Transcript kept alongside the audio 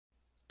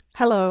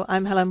Hello,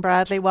 I'm Helen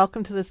Bradley.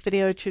 Welcome to this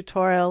video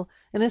tutorial.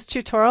 In this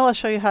tutorial, I'll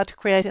show you how to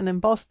create an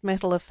embossed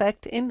metal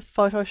effect in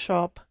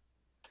Photoshop.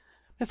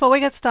 Before we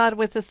get started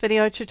with this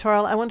video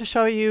tutorial, I want to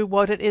show you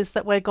what it is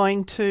that we're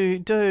going to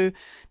do.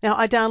 Now,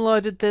 I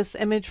downloaded this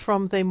image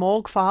from the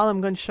morgue file.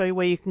 I'm going to show you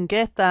where you can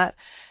get that.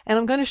 And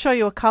I'm going to show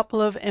you a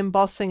couple of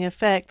embossing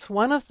effects.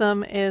 One of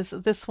them is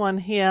this one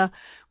here,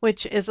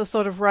 which is a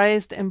sort of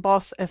raised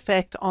emboss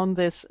effect on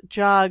this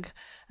jug.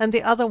 And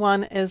the other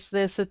one is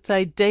this, it's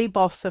a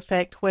deboss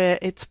effect where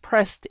it's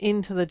pressed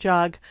into the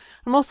jug.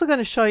 I'm also going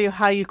to show you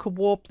how you could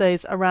warp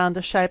these around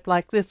a shape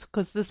like this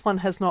because this one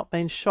has not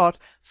been shot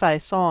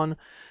face on.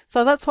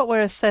 So that's what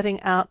we're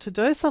setting out to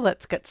do, so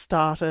let's get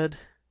started.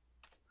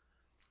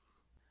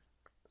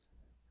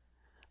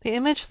 The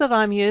image that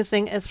I'm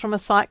using is from a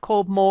site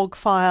called Morgue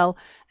File,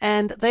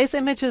 and these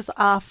images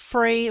are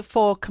free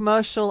for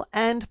commercial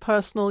and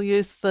personal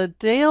use. The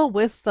deal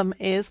with them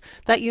is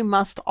that you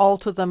must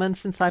alter them, and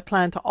since I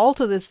plan to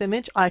alter this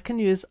image, I can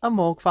use a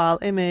Morgue File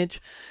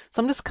image.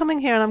 So I'm just coming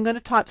here and I'm going to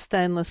type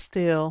stainless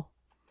steel,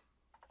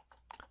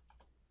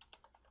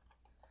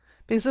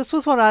 because this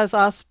was what I was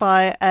asked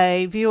by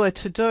a viewer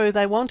to do.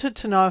 They wanted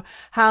to know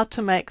how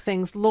to make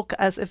things look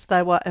as if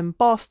they were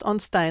embossed on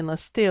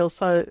stainless steel.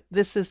 So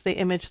this is the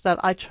image that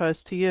I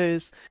chose to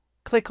use.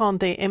 Click on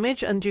the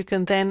image and you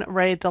can then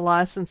read the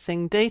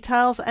licensing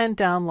details and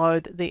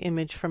download the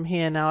image from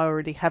here. Now I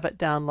already have it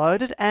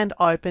downloaded and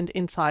opened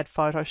inside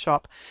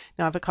Photoshop.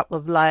 Now I have a couple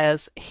of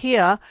layers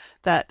here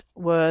that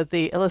were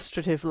the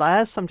illustrative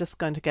layers, so I'm just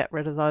going to get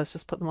rid of those,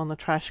 just put them on the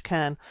trash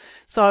can.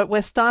 So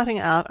we're starting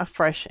out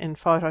afresh in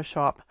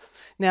Photoshop.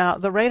 Now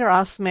the reader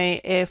asked me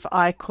if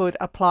I could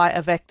apply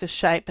a vector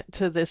shape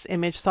to this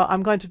image, so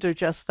I'm going to do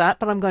just that,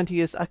 but I'm going to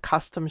use a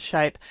custom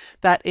shape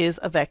that is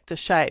a vector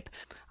shape.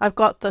 I've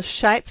got the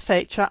shape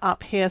feature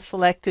up here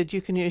selected.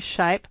 You can use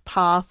shape,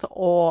 path,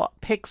 or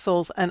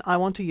pixels, and I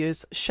want to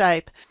use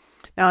shape.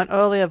 Now, in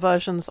earlier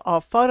versions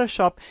of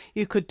Photoshop,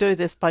 you could do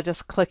this by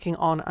just clicking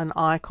on an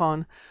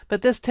icon,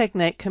 but this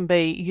technique can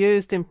be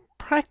used in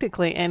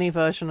practically any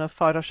version of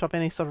Photoshop,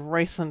 any sort of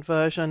recent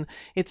version.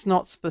 It's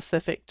not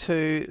specific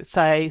to,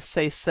 say,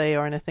 CC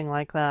or anything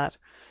like that.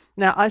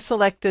 Now I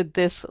selected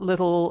this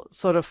little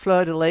sort of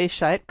fleur-de-lis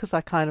shape because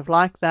I kind of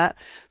like that.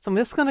 So I'm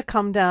just going to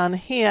come down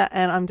here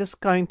and I'm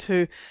just going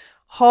to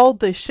hold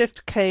the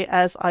Shift key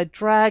as I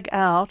drag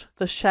out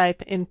the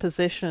shape in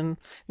position.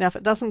 Now if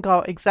it doesn't go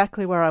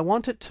exactly where I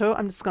want it to,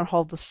 I'm just going to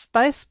hold the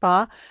space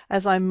bar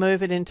as I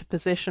move it into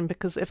position,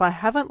 because if I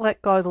haven't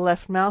let go of the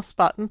left mouse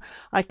button,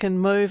 I can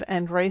move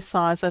and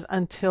resize it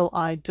until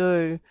I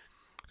do.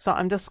 So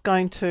I'm just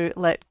going to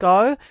let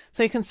go.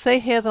 So you can see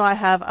here that I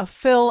have a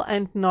fill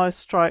and no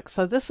stroke.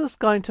 So this is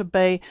going to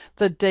be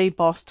the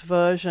debossed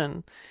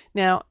version.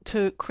 Now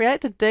to create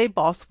the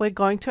deboss, we're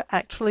going to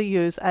actually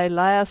use a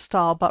layer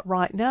style, but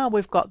right now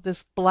we've got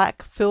this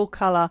black fill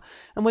color,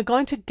 and we're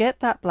going to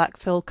get that black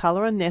fill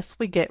color unless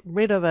we get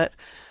rid of it.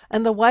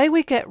 And the way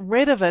we get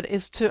rid of it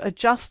is to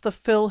adjust the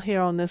fill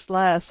here on this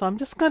layer. So I'm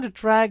just going to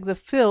drag the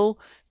fill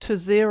to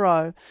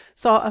 0.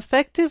 So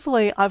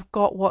effectively I've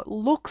got what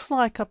looks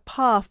like a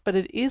path, but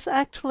it is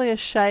actually a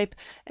shape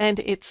and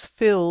it's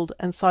filled.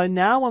 And so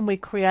now when we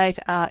create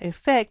our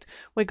effect,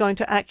 we're going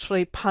to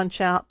actually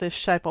punch out this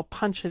shape or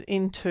punch it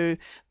into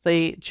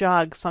the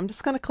jug. So I'm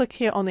just going to click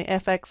here on the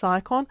FX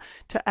icon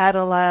to add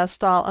a layer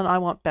style, and I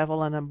want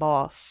bevel and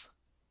emboss.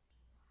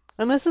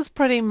 And this is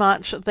pretty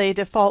much the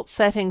default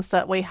settings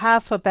that we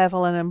have for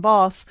bevel and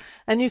emboss.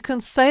 And you can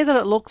see that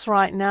it looks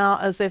right now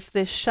as if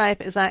this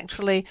shape is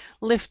actually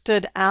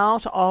lifted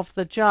out of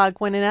the jug,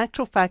 when in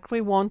actual fact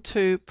we want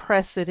to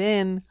press it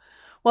in.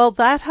 Well,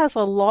 that has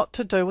a lot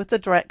to do with the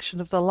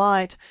direction of the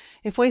light.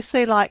 If we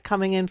see light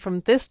coming in from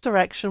this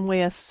direction,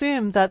 we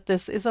assume that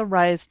this is a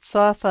raised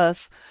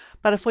surface.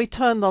 But if we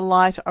turn the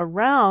light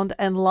around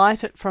and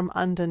light it from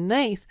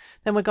underneath,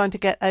 then we're going to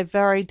get a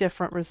very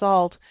different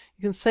result.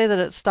 You can see that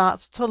it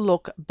starts to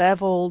look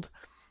beveled.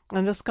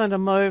 I'm just going to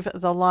move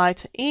the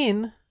light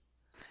in,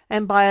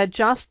 and by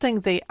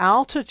adjusting the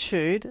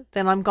altitude,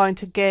 then I'm going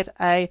to get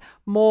a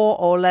more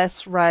or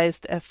less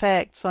raised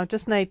effect. So I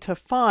just need to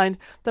find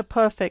the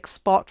perfect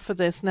spot for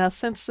this. Now,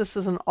 since this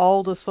is an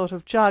older sort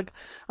of jug,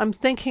 I'm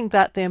thinking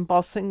that the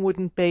embossing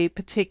wouldn't be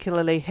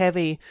particularly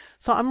heavy.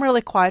 So I'm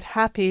really quite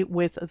happy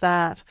with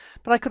that.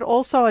 But I could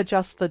also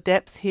adjust the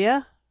depth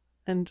here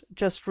and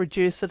just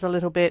reduce it a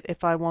little bit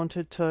if I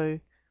wanted to.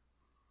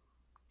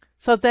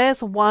 So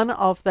there's one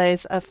of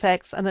these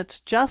effects, and it's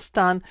just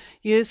done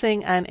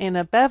using an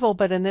inner bevel,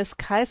 but in this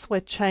case we're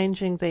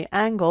changing the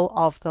angle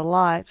of the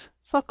light.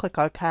 So I'll click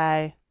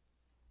OK.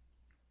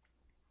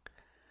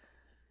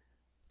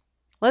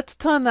 Let's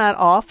turn that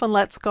off and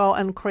let's go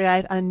and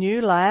create a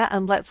new layer,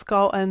 and let's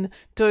go and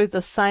do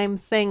the same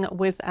thing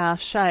with our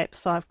shape.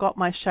 So I've got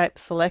my shape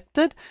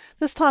selected.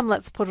 This time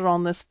let's put it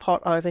on this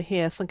pot over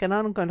here. So again,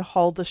 I'm going to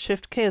hold the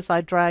Shift key as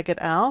I drag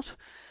it out.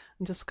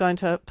 I'm just going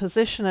to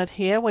position it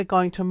here. We're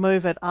going to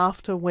move it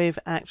after we've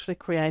actually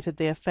created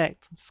the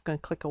effect. I'm just going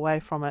to click away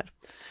from it.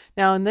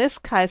 Now in this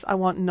case I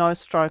want no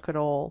stroke at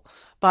all,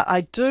 but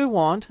I do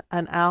want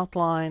an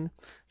outline.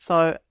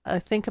 So I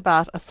think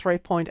about a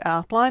 3-point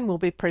outline will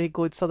be pretty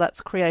good. So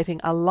that's creating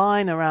a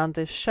line around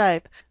this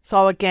shape.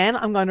 So again,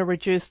 I'm going to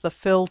reduce the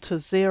fill to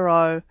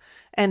 0.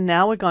 And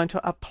now we're going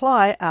to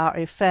apply our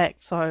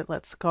effect. So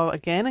let's go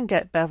again and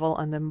get Bevel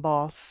and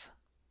Emboss.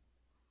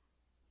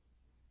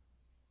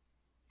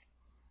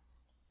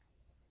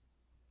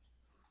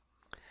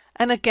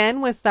 And again,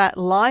 with that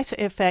light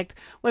effect,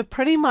 we're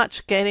pretty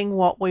much getting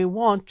what we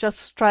want just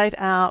straight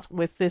out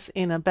with this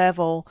inner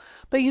bevel.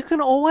 But you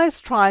can always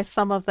try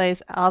some of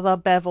these other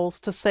bevels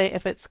to see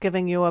if it's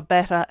giving you a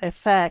better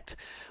effect.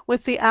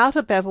 With the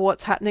outer bevel,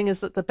 what's happening is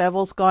that the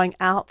bevel's going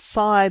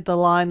outside the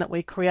line that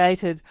we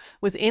created.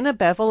 With inner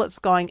bevel, it's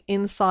going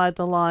inside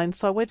the line.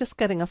 So we're just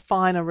getting a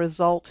finer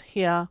result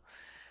here.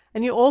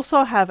 And you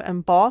also have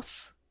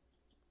emboss,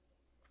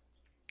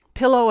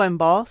 pillow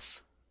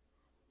emboss,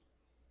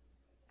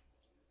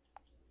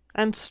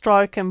 and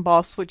stroke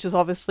emboss, which is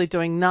obviously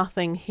doing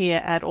nothing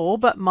here at all,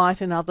 but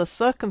might in other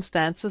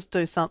circumstances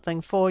do something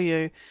for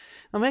you.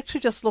 I'm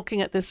actually just looking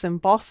at this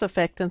emboss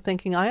effect and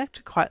thinking I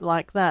actually quite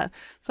like that.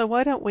 So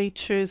why don't we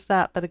choose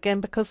that? But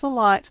again, because the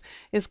light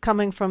is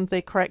coming from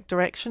the correct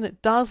direction,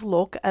 it does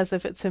look as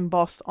if it's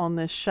embossed on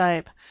this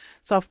shape.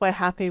 So if we're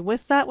happy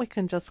with that, we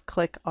can just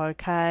click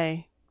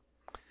OK.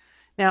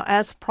 Now,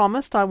 as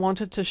promised, I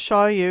wanted to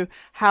show you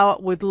how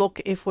it would look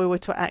if we were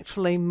to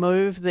actually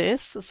move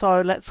this.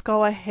 So let's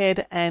go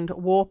ahead and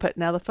warp it.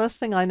 Now, the first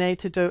thing I need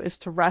to do is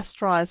to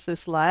rasterize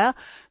this layer.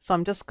 So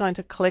I'm just going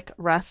to click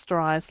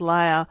rasterize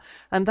layer,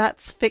 and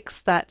that's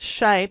fixed that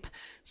shape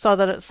so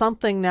that it's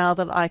something now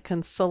that I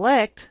can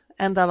select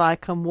and that I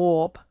can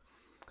warp.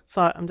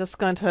 So I'm just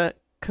going to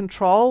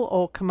Control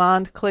or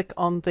Command click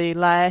on the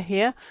layer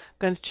here. I'm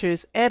going to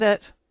choose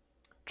Edit,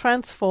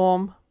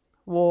 Transform,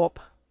 Warp.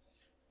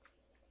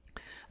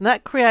 And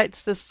that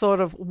creates this sort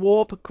of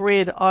warp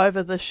grid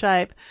over the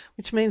shape,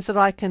 which means that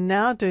I can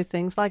now do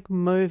things like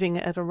moving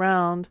it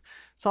around.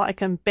 So I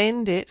can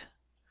bend it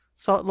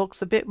so it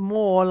looks a bit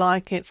more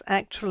like it's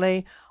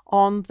actually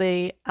on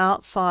the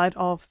outside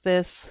of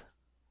this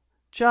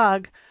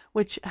jug,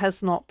 which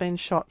has not been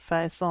shot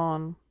face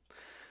on.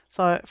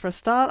 So for a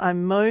start,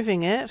 I'm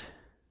moving it,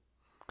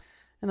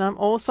 and I'm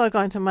also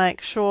going to make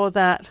sure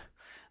that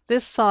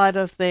this side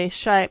of the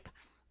shape,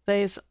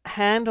 these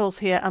handles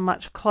here are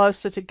much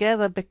closer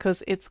together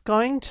because it's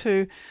going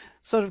to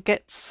sort of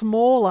get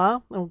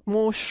smaller or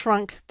more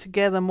shrunk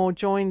together, more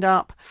joined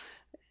up,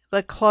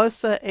 the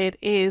closer it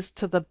is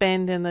to the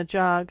bend in the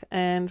jug,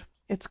 and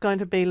it's going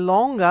to be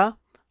longer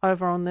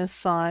over on this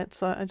side.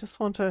 So I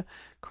just want to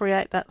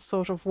create that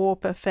sort of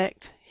warp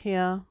effect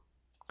here.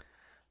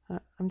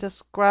 I'm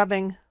just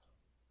grabbing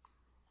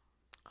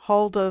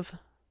hold of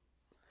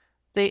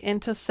the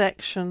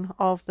intersection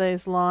of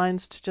these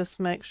lines to just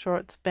make sure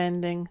it's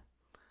bending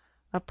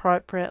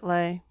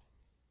appropriately.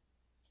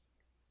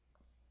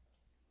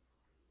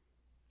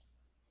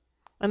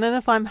 And then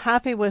if I'm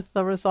happy with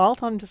the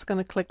result, I'm just going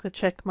to click the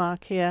check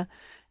mark here,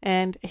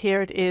 and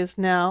here it is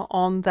now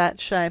on that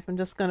shape. I'm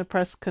just going to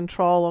press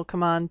Control or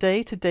Command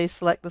D to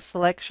deselect the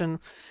selection.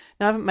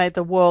 Now, I haven't made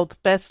the world's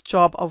best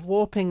job of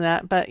warping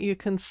that, but you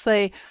can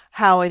see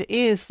how it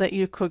is that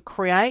you could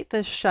create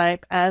this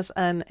shape as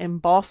an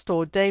embossed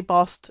or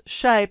debossed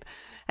shape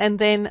and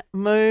then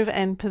move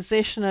and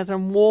position it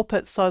and warp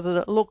it so that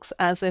it looks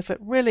as if it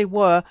really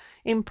were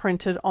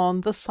imprinted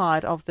on the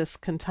side of this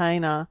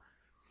container.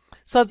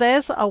 So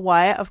there's a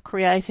way of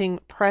creating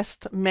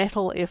pressed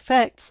metal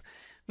effects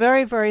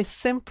very, very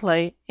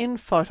simply in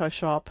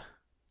Photoshop.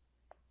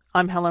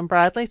 I'm Helen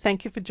Bradley.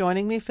 Thank you for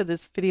joining me for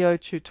this video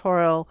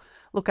tutorial.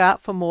 Look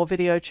out for more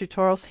video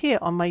tutorials here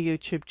on my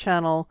YouTube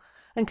channel,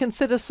 and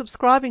consider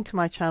subscribing to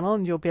my channel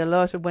and you'll be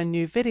alerted when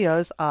new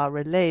videos are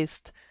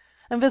released.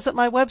 And visit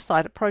my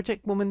website at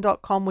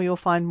projectwoman.com where you'll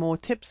find more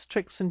tips,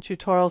 tricks and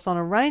tutorials on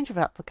a range of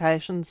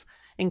applications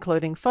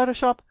including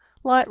Photoshop,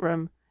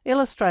 Lightroom,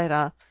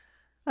 Illustrator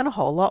and a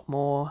whole lot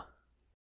more.